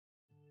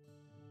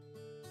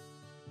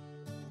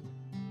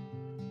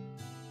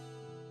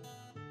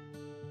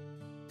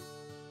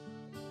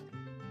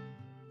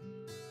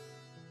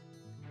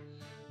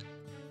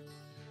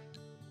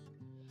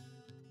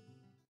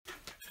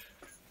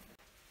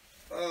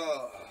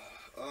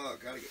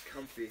gotta get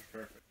comfy.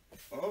 Perfect.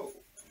 Oh,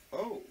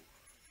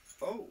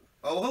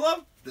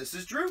 hello. This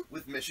is Drew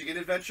with Michigan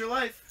Adventure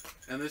Life.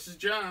 And this is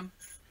John.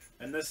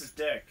 And this is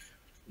Dick.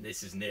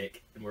 This is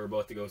Nick, and we're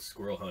about to go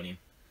squirrel hunting.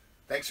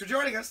 Thanks for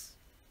joining us.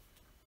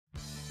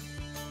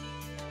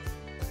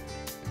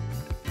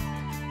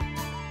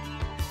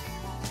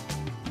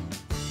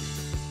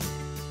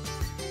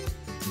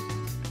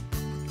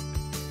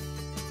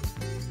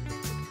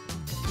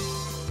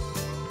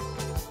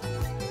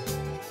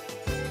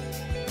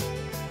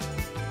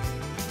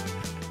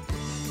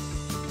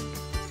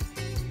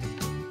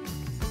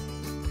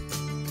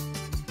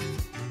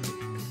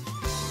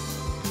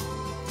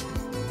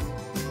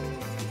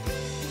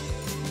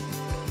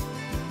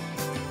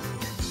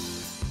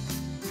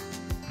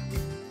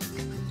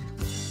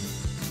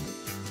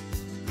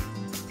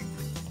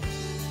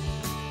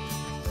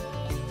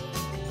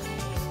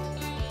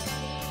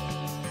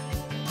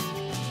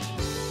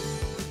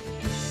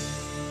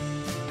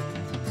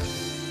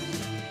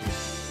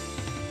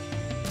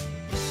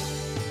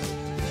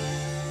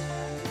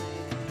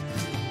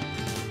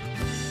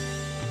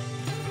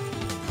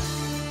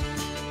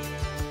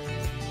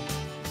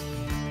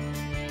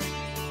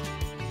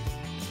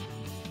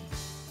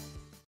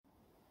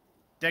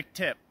 Dick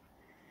tip.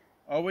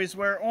 Always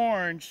wear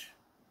orange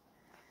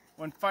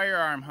when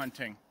firearm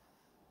hunting.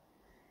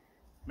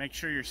 Make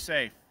sure you're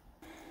safe.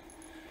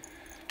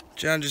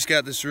 John just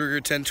got this Ruger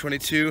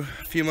 1022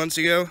 a few months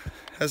ago.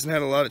 Hasn't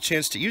had a lot of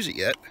chance to use it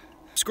yet.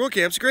 Squirrel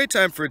camp's a great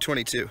time for a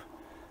 22.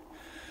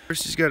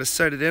 First he's got to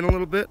sight it in a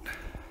little bit.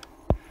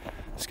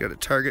 He's got a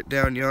target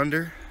down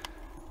yonder.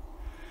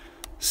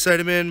 Sight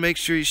him in, make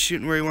sure he's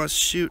shooting where he wants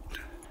to shoot.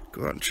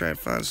 Go out and try and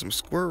find some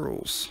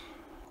squirrels.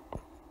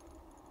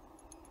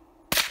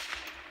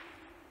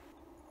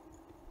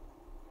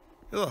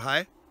 A little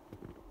high.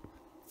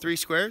 3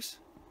 squares.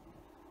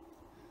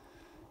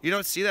 You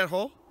don't see that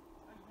hole?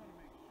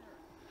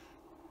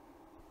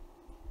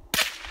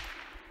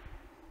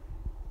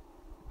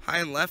 High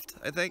and left,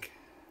 I think.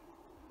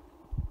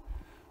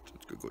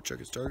 Let's go check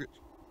his target.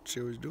 See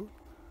what he's doing.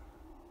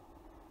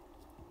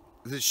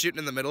 Is it shooting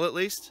in the middle at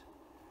least?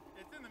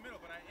 It's in the middle,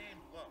 but I aimed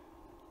low.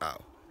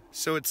 Oh.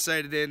 So it's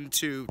sighted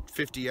into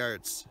 50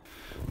 yards.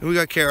 And we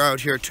got Kara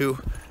out here too.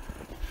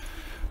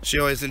 She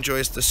always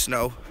enjoys the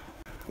snow.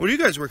 What are you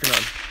guys working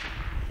on?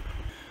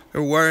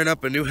 They're wiring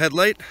up a new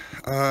headlight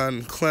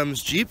on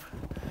Clem's Jeep.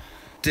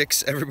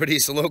 Dick's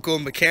everybody's local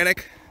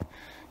mechanic.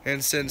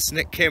 And since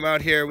Nick came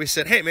out here, we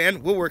said, hey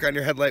man, we'll work on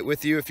your headlight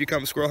with you if you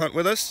come squirrel hunt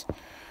with us.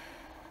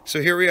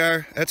 So here we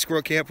are at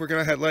Squirrel Camp working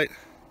on a headlight.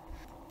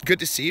 Good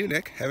to see you,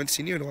 Nick. Haven't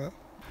seen you in a while.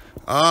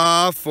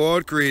 Ah,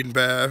 Fort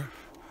GreenBear.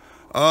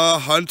 A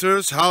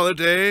hunter's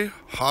holiday,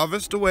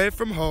 harvest away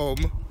from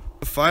home.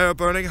 The fire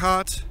burning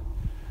hot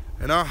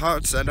in our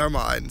hearts and our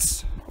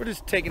minds. We're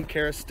just taking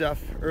care of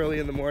stuff early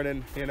in the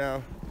morning, you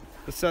know.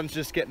 The sun's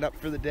just getting up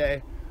for the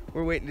day.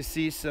 We're waiting to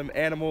see some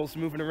animals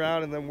moving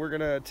around, and then we're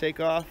gonna take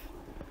off,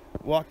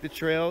 walk the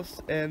trails,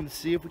 and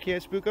see if we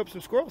can't spook up some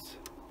squirrels.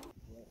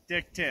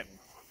 Dick tip.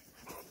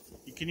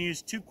 You can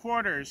use 2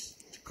 quarters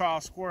to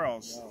call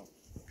squirrels.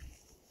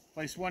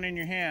 Place one in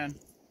your hand,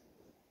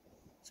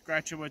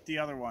 scratch it with the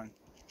other one.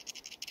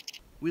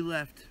 We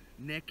left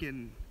Nick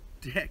and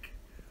Dick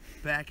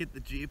back at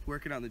the Jeep,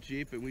 working on the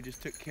Jeep, and we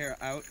just took Kara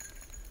out.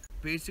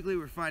 Basically,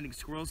 we're finding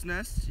squirrels'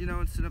 nests, you know,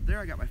 and sit up there.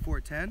 I got my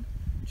 410.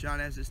 John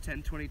has his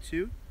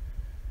 1022.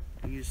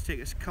 And you just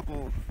take us a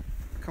couple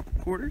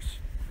quarters.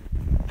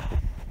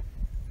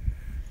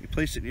 You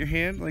place it in your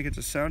hand like it's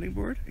a sounding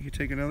board. You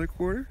take another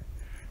quarter.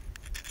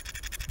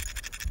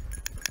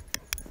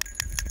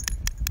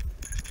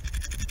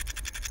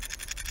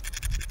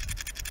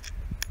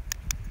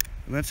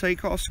 And that's how you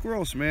call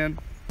squirrels, man.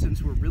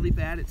 Since we're really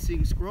bad at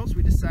seeing squirrels,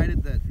 we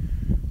decided that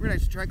we're gonna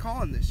have to try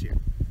calling this year.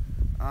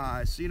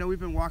 So, you know, we've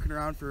been walking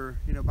around for,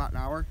 you know, about an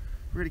hour.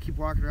 We're gonna keep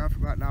walking around for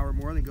about an hour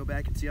more, then go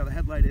back and see how the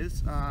headlight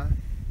is.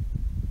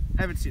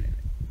 Haven't seen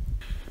anything.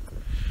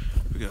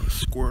 We got a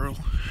squirrel.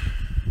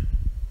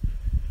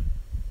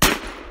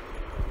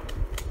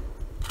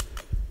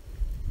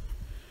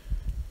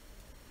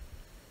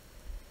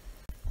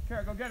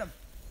 Kara, go get him.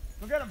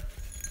 Go get him.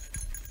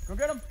 Go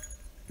get him.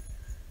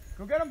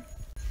 Go get him.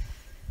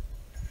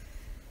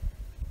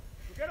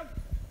 Go get him.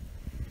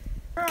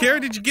 Kara,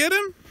 did you get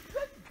him?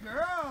 Good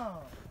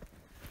girl.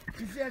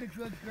 Is that a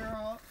good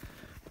girl?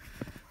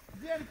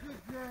 Is that a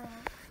good girl?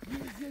 You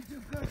did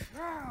a good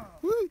girl.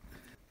 Woo.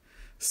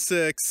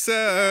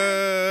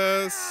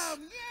 Success.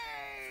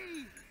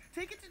 Yay!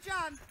 Take it to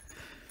John.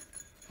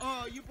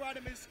 Oh, you brought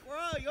him a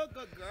squirrel. You're a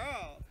good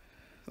girl.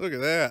 Look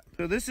at that.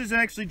 So this is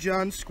actually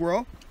John's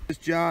squirrel.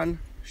 John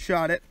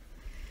shot it.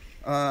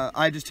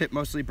 I just hit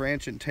mostly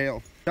branch and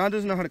tail. John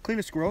doesn't know how to clean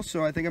a squirrel,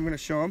 so I think I'm going to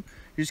show him.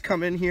 You just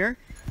come in here,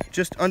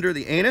 just under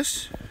the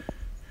anus,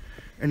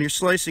 and you're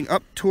slicing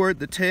up toward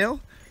the tail.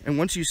 And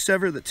once you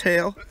sever the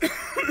tail,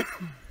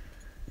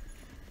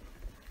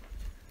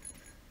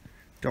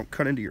 don't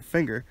cut into your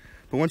finger,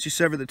 but once you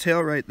sever the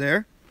tail right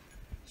there,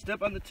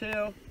 step on the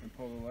tail And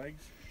pull the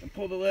legs. and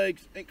pull the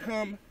legs and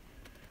come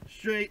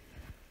straight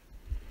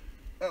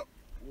up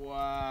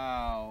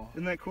Wow.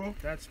 Isn't that cool?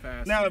 That's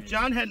fascinating. Now, if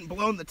John hadn't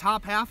blown the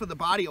top half of the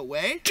body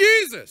away,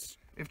 Jesus!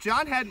 if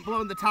John hadn't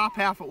blown the top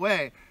half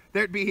away,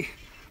 there'd be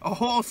a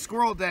whole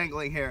squirrel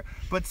dangling here.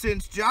 But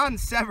since John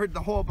severed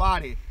the whole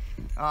body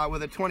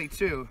with a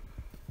 22,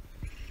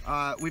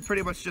 we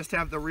pretty much just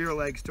have the rear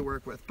legs to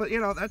work with. But you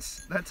know,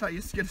 that's how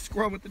you skin a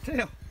squirrel with the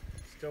tail.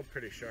 Still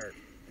pretty sharp.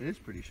 It is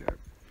pretty sharp.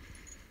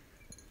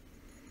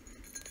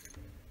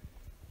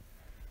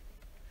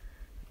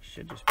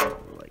 Should just be able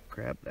to like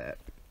grab that.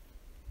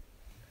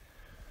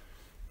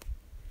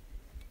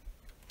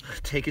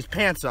 Take his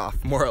pants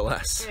off, more or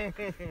less.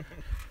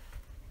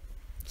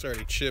 It's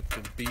already chipped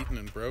and beaten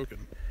and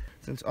broken.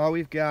 Since all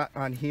we've got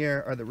on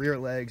here are the rear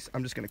legs,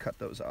 I'm just gonna cut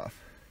those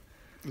off.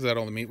 Is that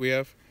all the meat we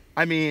have?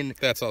 I mean,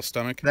 That's all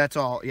stomach? that's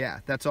all, yeah,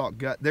 that's all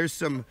gut. There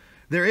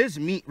is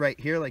meat right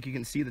here, like you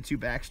can see the two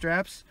back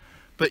straps,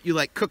 but you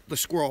like cook the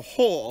squirrel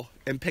whole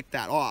and pick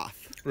that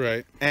off.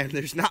 Right. And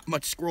there's not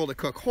much squirrel to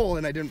cook whole,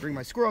 and I didn't bring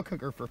my squirrel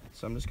cooker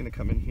so I'm just gonna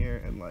come in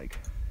here and like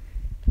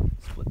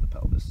split the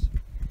pelvis.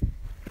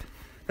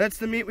 That's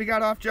the meat we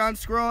got off John's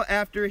squirrel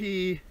after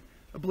he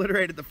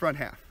obliterated the front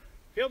half.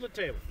 Feel the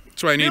table.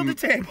 That's why I Feel the need,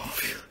 table.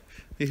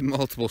 need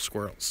multiple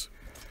squirrels.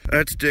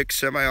 That's Dick's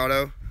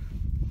semi-auto,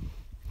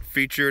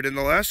 featured in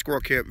the last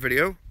squirrel camp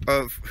video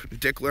of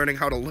Dick learning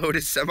how to load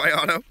his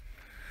semi-auto.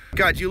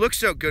 God, you look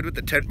so good with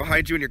the tent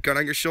behind you and your gun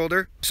on your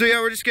shoulder. So yeah,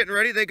 we're just getting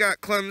ready. They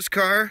got Clem's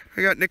car.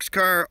 I got Nick's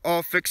car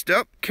all fixed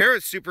up.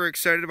 Kara's super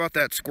excited about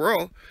that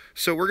squirrel.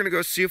 So we're gonna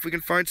go see if we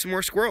can find some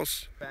more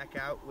squirrels. Back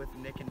out with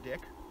Nick and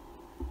Dick.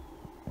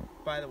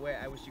 By the way,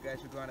 I wish you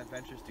guys would go on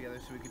adventures together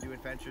so we could do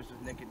adventures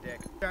with Nick and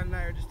Dick. John and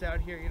I are just out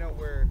here, you know,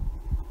 we're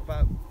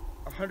about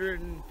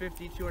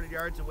 150, 200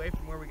 yards away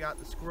from where we got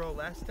the squirrel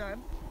last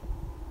time.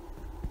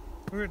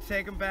 We're gonna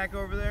take them back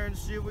over there and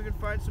see if we can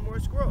find some more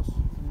squirrels.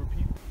 Some more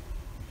people.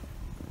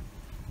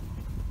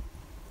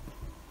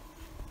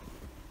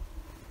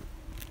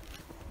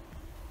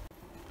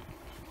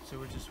 So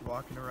we're just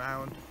walking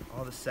around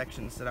all the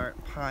sections that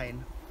aren't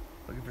pine,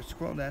 looking for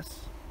squirrel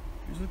nests,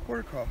 using the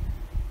quarter call.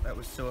 That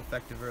was so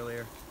effective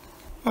earlier.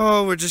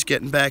 Oh, we're just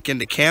getting back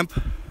into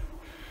camp.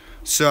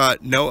 Saw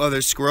no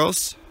other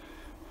squirrels,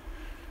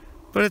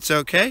 but it's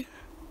okay.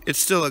 It's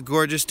still a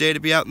gorgeous day to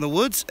be out in the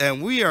woods,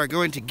 and we are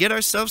going to get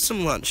ourselves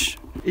some lunch.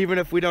 Even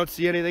if we don't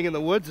see anything in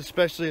the woods,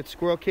 especially at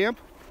squirrel camp,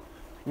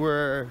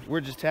 we're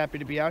just happy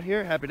to be out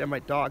here, happy to have my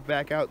dog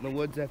back out in the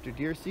woods after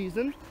deer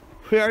season.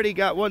 We already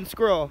got one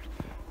squirrel,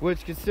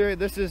 which, considering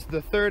this is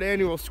the third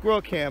annual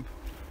squirrel camp,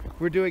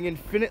 we're doing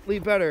infinitely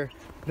better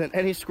than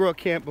any squirrel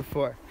camp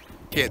before.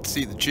 Can't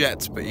see the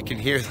jets, but you can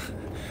hear them.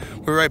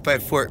 We're right by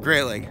Fort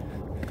Grayling,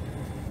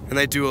 and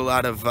they do a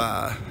lot of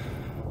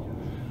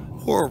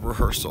horror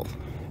rehearsal.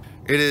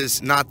 It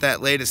is not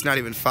that late, it's not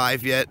even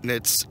 5 yet, and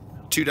it's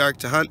too dark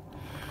to hunt.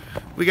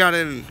 We got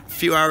in a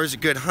few hours of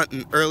good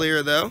hunting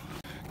earlier though.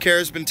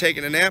 Kara's been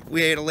taking a nap,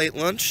 we ate a late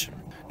lunch.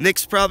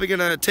 Nick's probably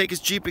gonna take his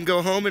Jeep and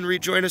go home and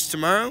rejoin us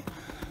tomorrow.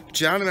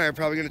 John and I are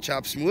probably gonna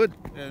chop some wood.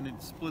 Yeah, I need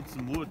to split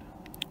some wood.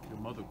 Your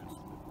mother could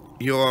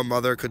split. Your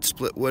mother could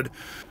split wood.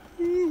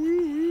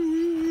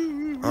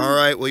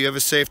 Alright, well you have a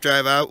safe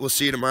drive out. We'll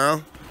see you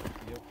tomorrow.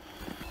 Yep.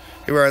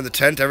 Here we are in the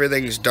tent.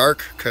 Everything's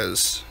dark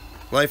because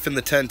life in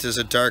the tent is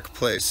a dark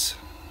place.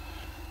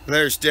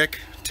 There's Dick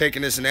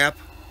taking his nap.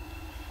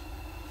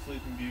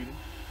 Sleeping Beauty.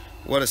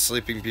 What a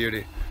sleeping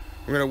beauty.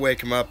 We're gonna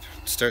wake him up,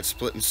 start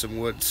splitting some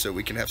wood so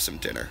we can have some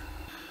dinner.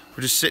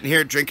 We're just sitting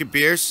here drinking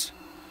beers.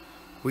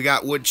 We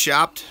got wood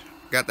chopped.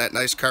 Got that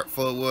nice cart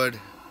full of wood.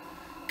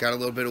 Got a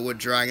little bit of wood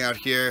drying out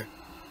here.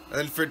 And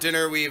then for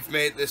dinner we've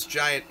made this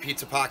giant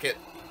pizza pocket,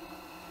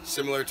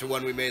 similar to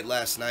one we made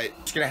last night.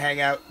 Just gonna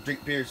hang out,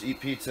 drink beers, eat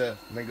pizza,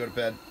 and then go to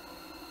bed.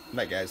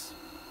 Night, guys.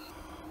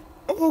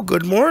 Oh,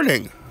 good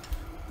morning.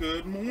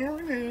 Good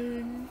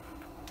morning.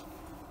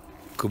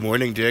 Good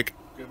morning, Dick.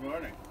 Good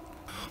morning.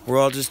 We're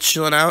all just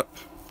chilling out.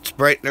 It's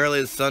bright and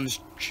early. The sun's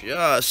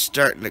just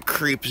starting to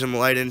creep some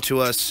light into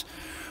us.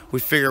 We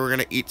figure we're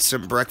gonna eat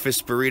some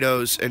breakfast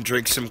burritos and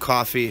drink some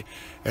coffee,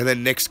 and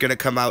then Nick's gonna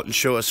come out and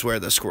show us where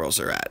the squirrels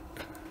are at.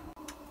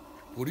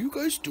 What are you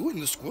guys doing?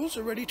 The squirrels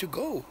are ready to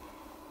go.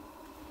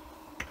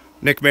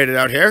 Nick made it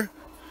out here.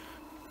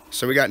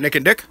 So we got Nick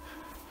and Dick,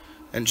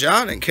 and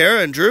John, and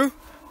Kara, and Drew.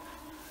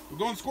 We're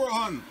going squirrel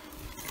hunting.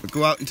 We'll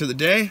go out into the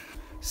day,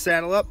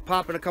 saddle up,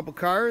 pop in a couple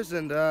cars,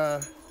 and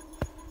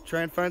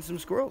try and find some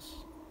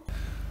squirrels.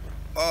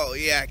 Oh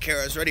yeah,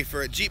 Kara's ready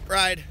for a Jeep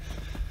ride.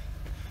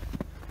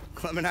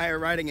 Clem and I are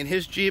riding in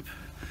his Jeep,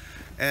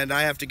 and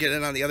I have to get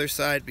in on the other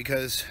side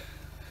because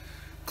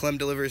Clem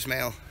delivers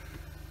mail.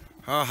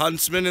 A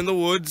huntsman in the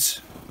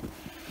woods.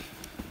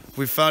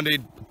 We found a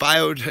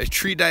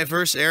tree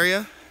diverse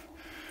area.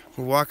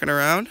 We're walking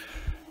around.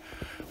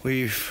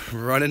 We've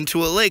run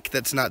into a lake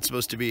that's not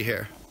supposed to be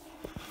here.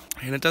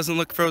 And it doesn't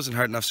look frozen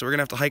hard enough, so we're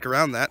gonna have to hike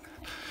around that.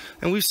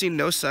 And we've seen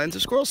no signs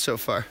of squirrels so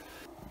far.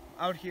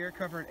 Out here,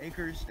 covering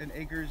acres and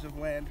acres of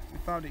land, we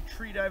found a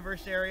tree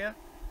diverse area,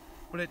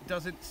 but it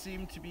doesn't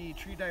seem to be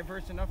tree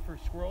diverse enough for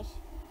squirrels,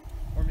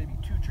 or maybe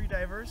too tree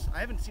diverse. I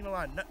haven't seen a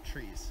lot of nut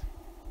trees.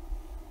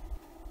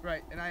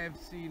 Right, and I have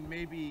seen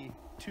maybe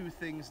 2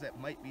 things that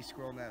might be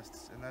squirrel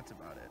nests, and that's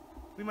about it.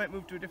 We might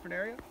move to a different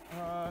area.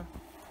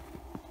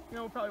 You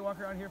know, we'll probably walk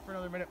around here for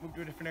another minute, move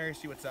to a different area,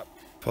 see what's up.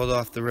 Pulled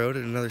off the road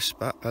at another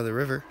spot by the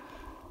river.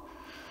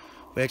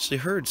 We actually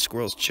heard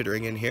squirrels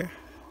chittering in here.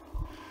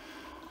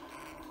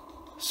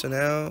 So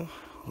now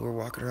we're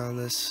walking around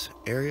this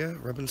area,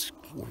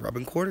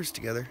 rubbing quarters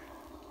together.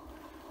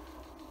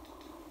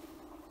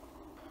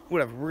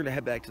 Whatever, we're gonna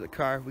head back to the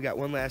car. We got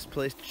one last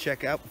place to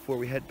check out before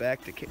we head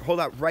back to Hold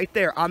out, right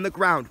there, on the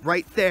ground,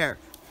 right there.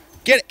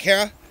 Get it,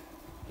 Kara.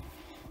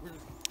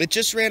 It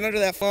just ran under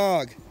that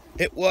fog.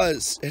 It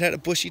had a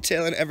bushy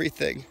tail and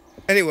everything.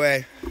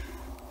 Anyway,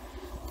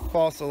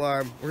 false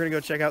alarm. We're gonna go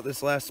check out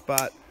this last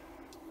spot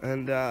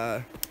and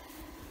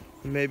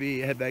maybe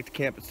head back to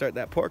camp and start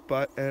that pork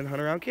butt and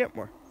hunt around camp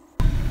more.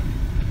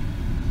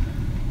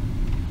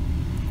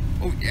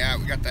 Oh yeah,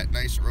 we got that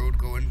nice road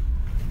going.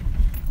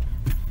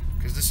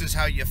 Because this is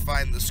how you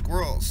find the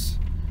squirrels.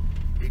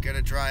 You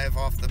gotta drive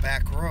off the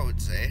back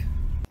roads, eh?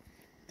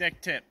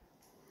 Deck tip.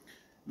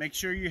 Make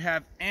sure you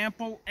have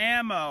ample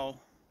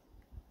ammo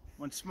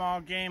when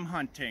small game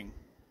hunting,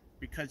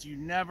 because you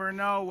never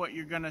know what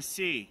you're gonna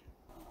see.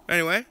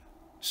 Anyway,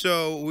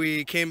 so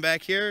we came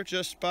back here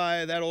just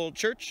by that old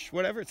church,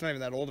 whatever. It's not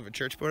even that old of a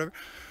church, but whatever.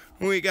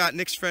 We got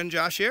Nick's friend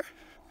Josh here.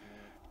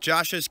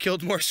 Josh has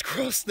killed more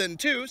squirrels than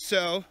 2,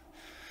 so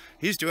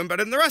he's doing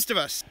better than the rest of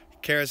us.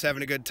 Kara's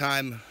having a good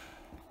time.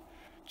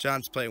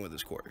 John's playing with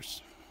his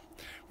quarters.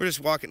 We're just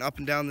walking up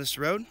and down this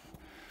road,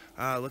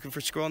 looking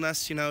for squirrel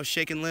nests, you know,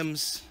 shaking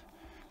limbs,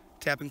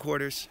 tapping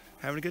quarters,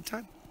 having a good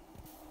time.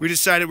 We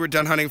decided we're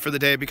done hunting for the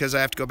day because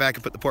I have to go back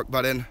and put the pork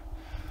butt in.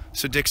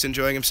 So Dick's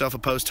enjoying himself a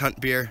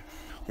post-hunt beer.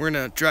 We're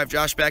gonna drive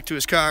Josh back to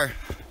his car.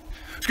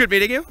 It's good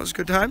meeting you. It was a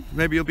good time.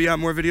 Maybe you'll be on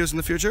more videos in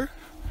the future.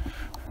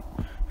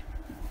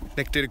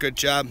 Nick did a good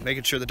job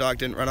making sure the dog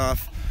didn't run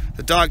off.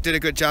 The dog did a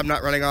good job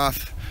not running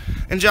off.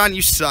 And John,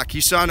 you suck.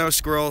 You saw no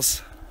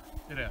squirrels.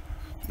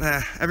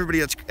 Yeah.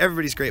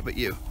 Everybody's great but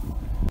you.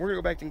 We're gonna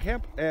go back to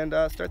camp and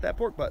start that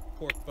pork butt.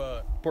 Pork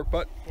butt. Pork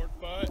butt. Pork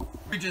butt.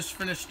 We just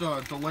finished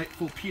a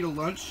delightful pita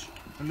lunch,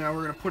 and now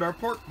we're gonna put our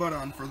pork butt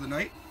on for the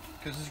night,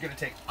 because this is gonna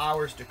take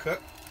hours to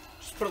cook.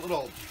 Just put a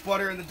little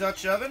butter in the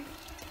Dutch oven.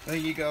 There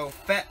you go,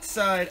 fat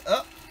side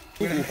up.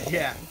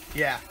 Yeah.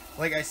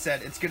 Like I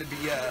said, it's gonna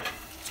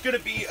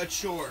be a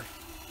chore.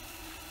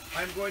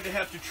 I'm going to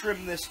have to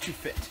trim this to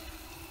fit.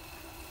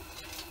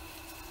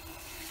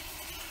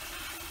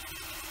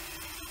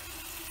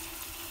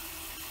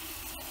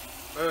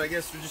 Well, I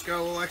guess we just got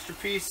a little extra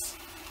piece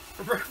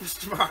for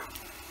breakfast tomorrow.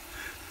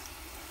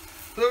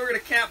 So we're gonna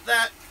camp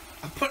that.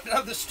 I'm putting it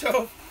on the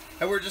stove,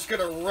 and we're just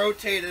gonna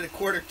rotate it a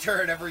quarter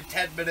turn every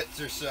 10 minutes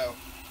or so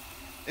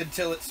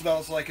until it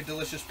smells like a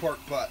delicious pork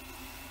butt.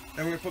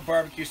 Then we're gonna put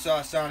barbecue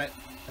sauce on it,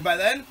 and by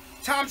then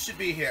Tom should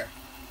be here.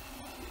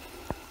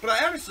 But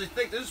I honestly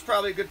think this is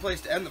probably a good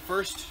place to end the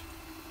first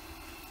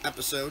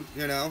episode,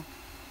 you know.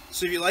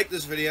 So if you like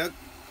this video,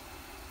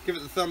 give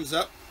it the thumbs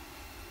up.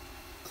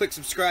 Click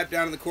subscribe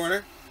down in the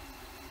corner.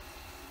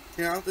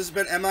 You know, this has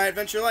been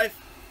MIAdventureLife.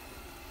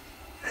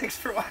 Thanks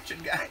for watching,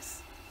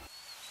 guys.